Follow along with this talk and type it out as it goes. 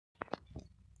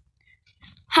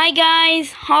Hi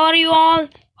guys, how are you all?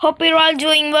 Hope you're all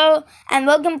doing well and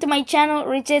welcome to my channel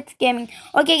Richard's Gaming.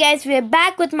 Okay guys, we're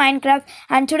back with Minecraft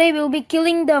and today we'll be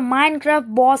killing the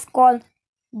Minecraft boss called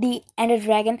the Ender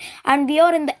Dragon, and we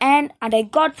are in the end and I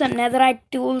got some netherite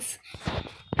tools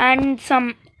and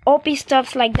some OP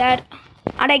stuffs like that,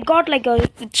 and I got like a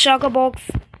shulker box.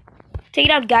 Check it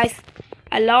out guys,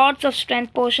 a lots of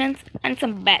strength potions and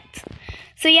some beds.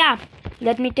 So yeah,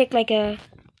 let me take like a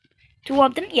two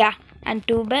of them, yeah, and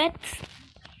two beds.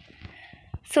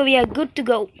 So we are good to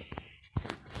go.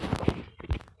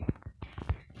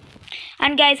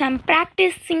 And guys, I'm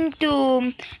practicing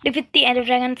to defeat the Ender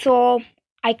Dragon. So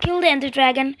I killed the Ender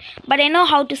Dragon, but I know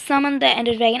how to summon the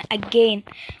Ender Dragon again.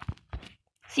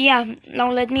 So yeah,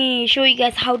 now let me show you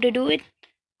guys how to do it.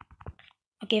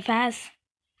 Okay, fast.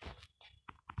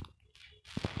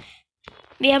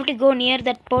 We have to go near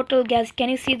that portal, guys. Can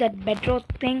you see that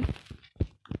bedrock thing?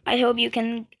 I hope you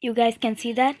guys can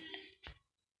see that.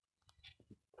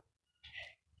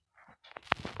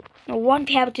 Now what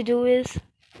we have to do is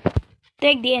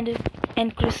take the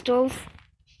end crystals,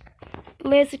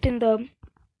 place it in the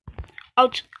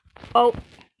ouch. Oh,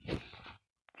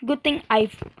 good thing I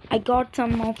got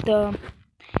some of the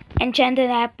enchanted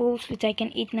apples which I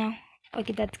can eat now.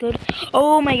 Okay, that's good.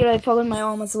 Oh my god, I forgot my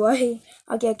armors. Why?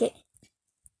 Okay.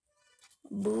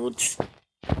 Boots.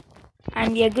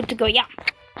 And we are good to go, yeah.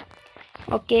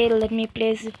 Okay, let me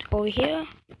place it over here.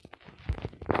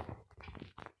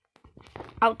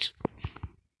 Ouch.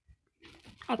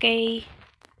 Okay,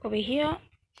 over here.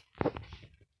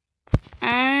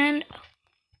 And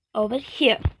over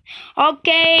here.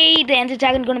 Okay, the Ender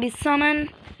Dragon gonna be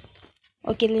summoned.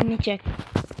 Okay, let me check.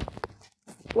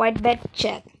 White bed,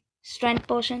 check. Strength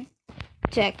potion,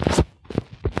 check.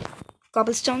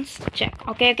 Cobblestones, check.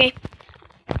 Okay.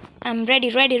 I'm ready.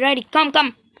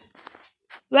 Come.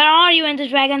 Where are you, Ender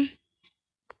Dragon?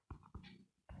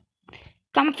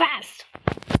 Come fast.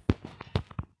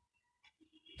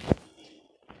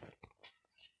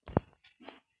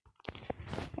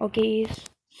 Okay, he's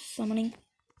summoning.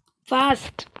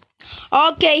 Fast.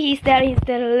 Okay, he's there.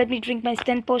 Let me drink my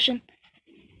strength potion.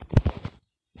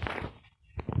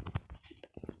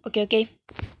 Okay.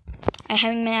 I'm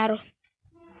having my arrow.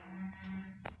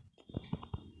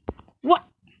 What?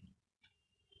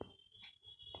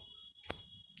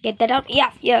 Get that out?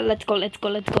 Yeah, let's go.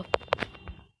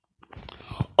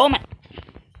 Oh man.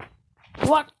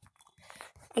 What?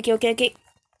 Okay.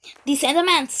 These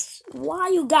Endermans, why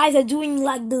you guys are doing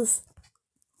like this?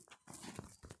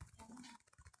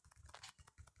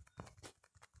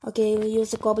 Okay, we'll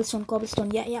use the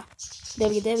cobblestone. Yeah. There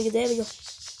we go.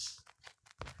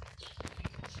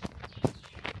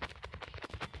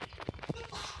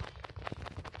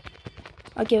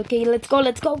 Okay, let's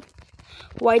go.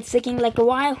 Why it's taking like a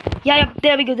while? Yeah,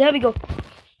 there we go.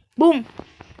 Boom.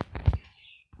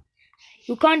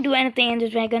 You can't do anything, Ender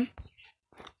Dragon.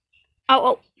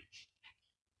 Oh.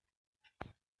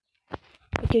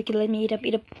 Okay, let me eat up.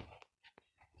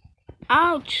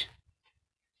 Ouch.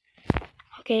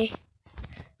 Okay.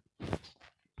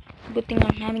 Good thing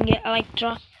I'm having an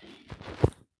Electra.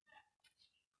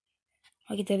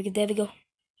 Okay, there we go.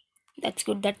 That's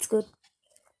good.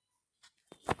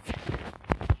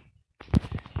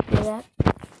 Hear that?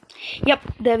 Yep,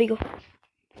 there we go.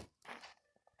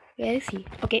 Where is he?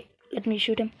 Okay, let me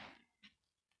shoot him.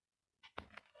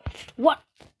 What?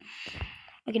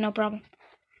 Okay, no problem.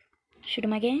 Shoot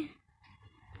him again.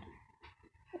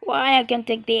 Why I can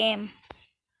take the aim?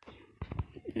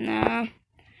 Nah.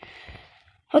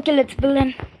 Okay, let's build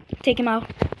and take him out.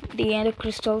 The ender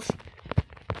crystals.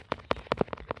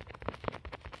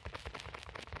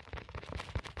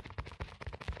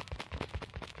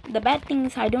 The bad thing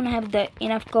is I don't have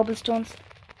enough cobblestones.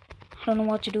 I don't know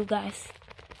what to do, guys.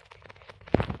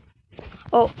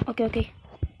 Oh, okay.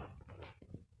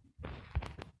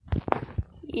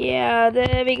 Yeah,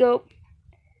 there we go.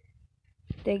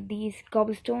 Take these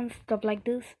cobblestones, stuff like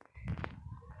this.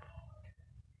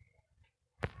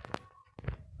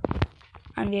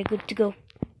 And we are good to go.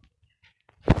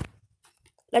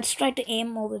 Let's try to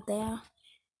aim over there.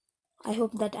 I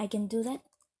hope that I can do that.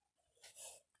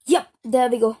 Yep, there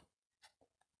we go.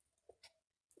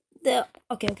 There.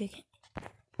 Okay.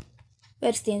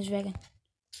 Where's the Ender Dragon?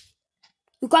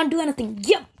 You can't do anything.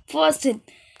 Yep, first hit.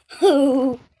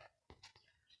 Boom.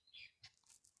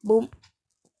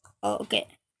 Oh, okay.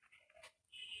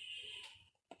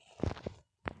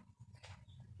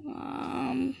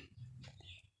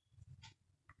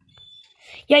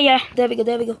 Yeah. There we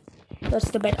go. That's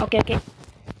the bed. Okay.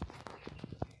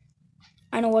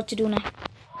 I know what to do now.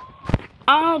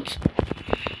 Ouch.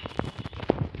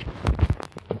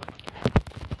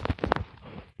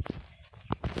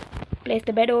 Place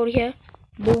the bed over here.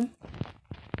 Boom.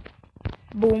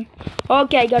 Boom.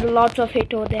 Okay, I got lots of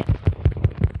hit over there.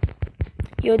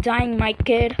 You're dying, my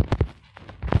kid.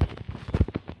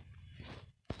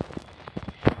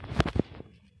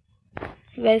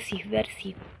 Where's he? Where's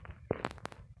he?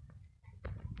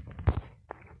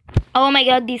 Oh my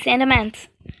god, these endermans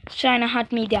trying to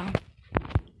hunt me down.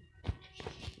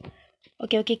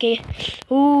 Okay.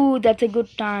 Ooh, that's a good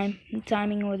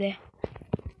timing over there.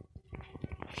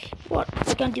 What?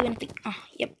 I can't do anything. Oh,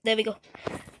 yep, there we go.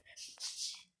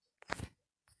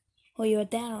 Oh, you're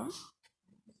there, huh?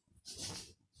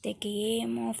 Take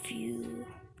aim of you.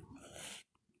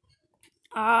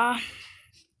 Oh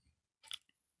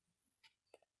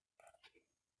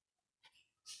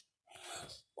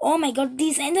my god,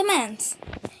 these endermans.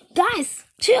 Guys,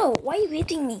 chill. Why are you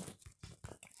hitting me?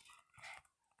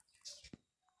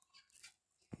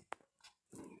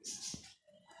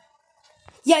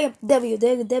 Yeah, there we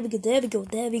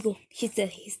go. He's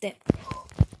dead.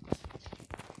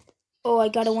 Oh, I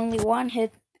got only one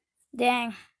hit.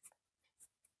 Dang.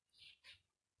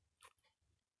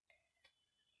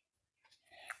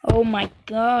 Oh my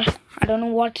god, I don't know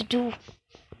what to do.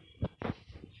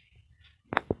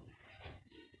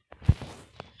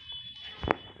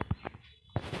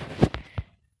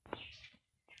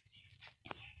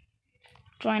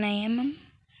 Trying to aim him.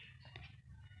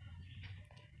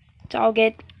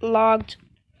 Target logged.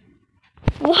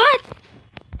 What?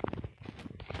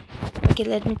 Okay,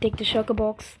 let me take the shulker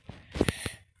box.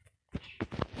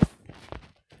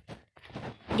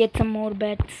 Get some more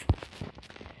beds.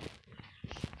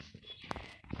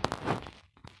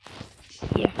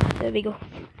 Yeah, there we go.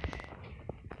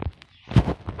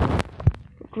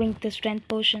 Drink the strength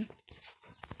potion.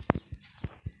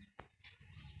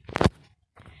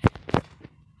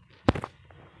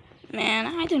 Man,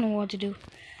 I don't know what to do.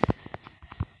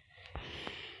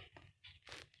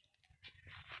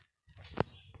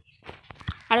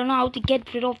 I don't know how to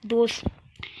get rid of those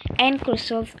end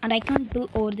crystals, and I can't do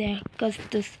over there because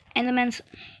this enderman's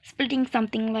splitting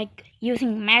something like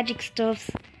using magic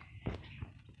stuffs.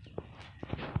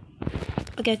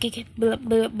 Okay. Build up.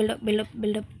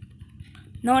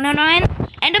 No,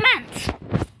 endermans!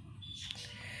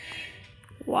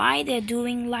 Why they're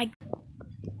doing like...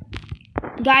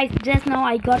 Guys, just now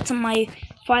I got some my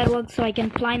fireworks so I can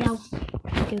fly now.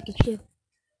 Okay, chill.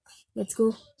 Let's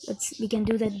go. We can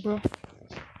do that, bro.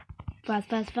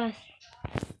 Fast.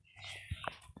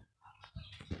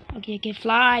 Okay,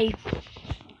 fly.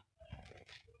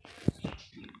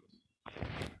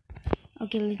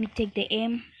 Okay, let me take the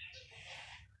aim.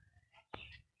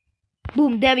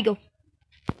 Boom, there we go.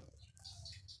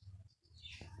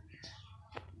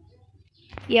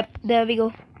 Yep, there we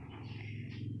go.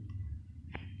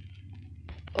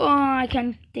 Oh, I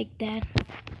can't take that.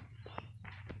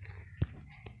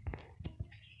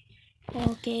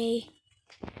 Okay.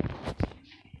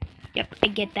 Yep, I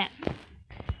get that.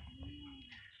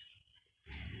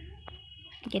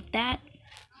 Get that.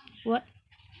 What?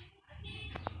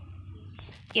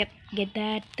 Yep, get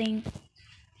that thing.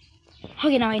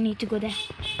 Okay, now I need to go there.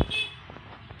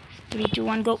 3, 2,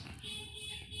 1, go.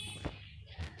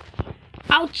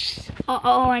 Ouch!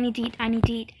 Oh, I need to eat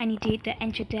the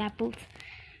enchanted apples.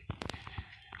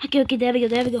 Okay, there we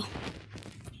go.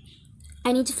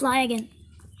 I need to fly again.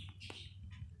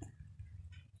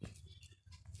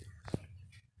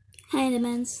 Hi,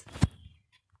 endermans.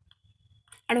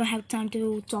 I don't have time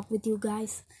to talk with you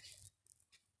guys.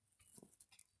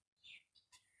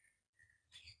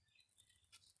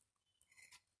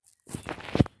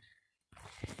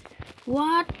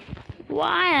 What?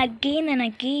 Why again and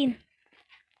again?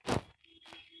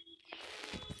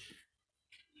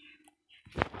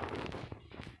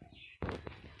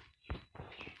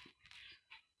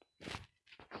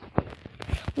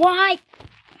 Why?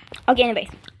 Okay, anyways,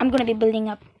 I'm gonna be building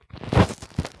up.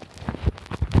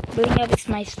 Building up is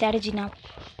my strategy now.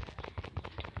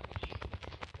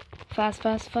 Fast.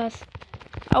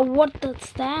 Oh,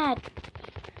 what's that?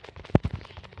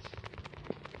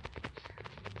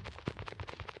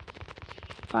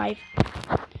 Five.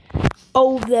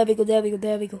 Oh, there we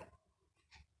go.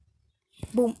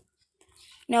 Boom.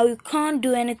 Now you can't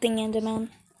do anything, Enderman.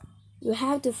 You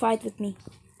have to fight with me.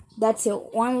 That's your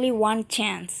only one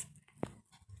chance.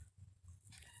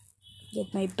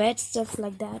 Get my bed stuff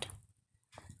like that.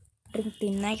 Drink the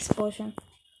nice potion.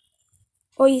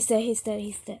 Oh, he's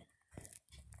there.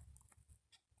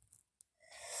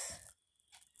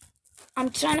 I'm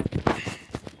trying to...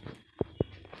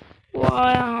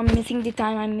 Wow, I'm missing the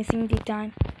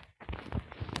time.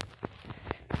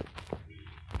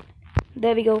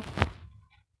 There we go.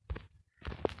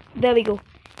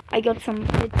 I got some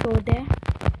hits over there.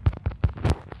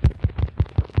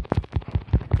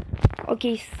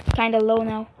 Okay, he's kinda low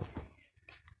now.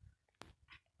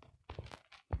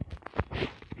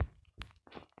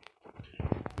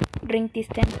 Drink this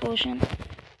 10 potion.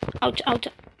 Ouch, ouch.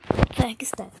 What the heck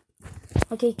is that?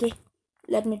 Okay.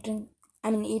 Let me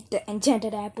eat the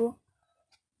enchanted apple.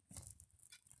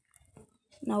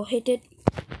 Now hit it.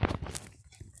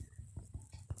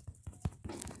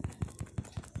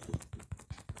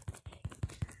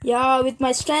 Yeah, with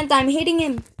my strength, I'm hitting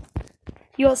him.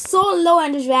 You're so low,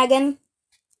 Ender Dragon.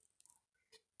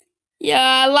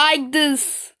 Yeah, I like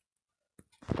this.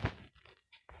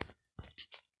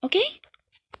 Okay?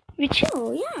 We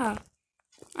chill, yeah.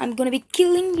 I'm gonna be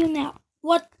killing you now.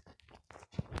 What?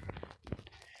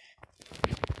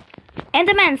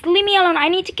 Enderman, leave me alone. I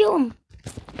need to kill him.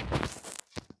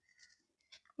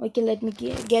 Okay, let me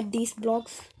get these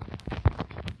blocks.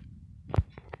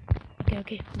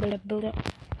 Okay. Build up.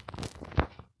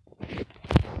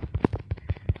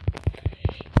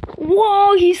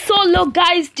 Whoa, he's so low,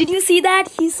 guys. Did you see that?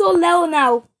 He's so low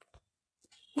now.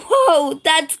 Whoa,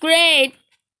 that's great.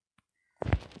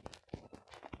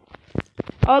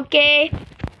 Okay.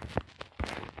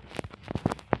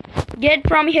 Get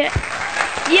from here.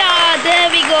 Yeah, there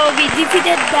we go. We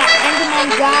defeated the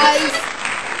Enderman, guys.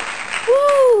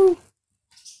 Woo!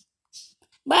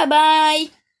 Bye-bye.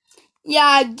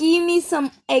 Yeah, give me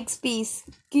some XPs.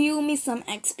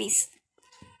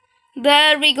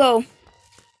 There we go.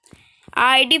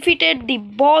 I defeated the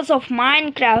boss of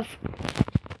Minecraft.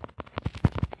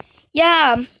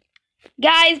 Yeah,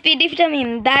 guys, we defeated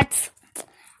him.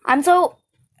 I'm so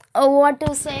what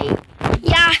to say.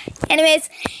 Yeah, anyways,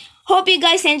 hope you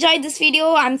guys enjoyed this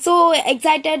video. I'm so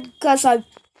excited because I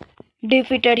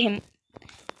defeated him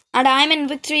and I'm in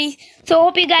victory. So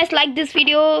hope you guys like this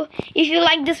video. If you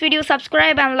like this video,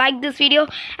 subscribe and like this video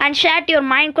and share to your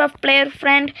Minecraft player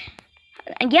friend.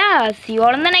 Yeah, see you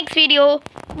all in the next video.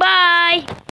 Bye.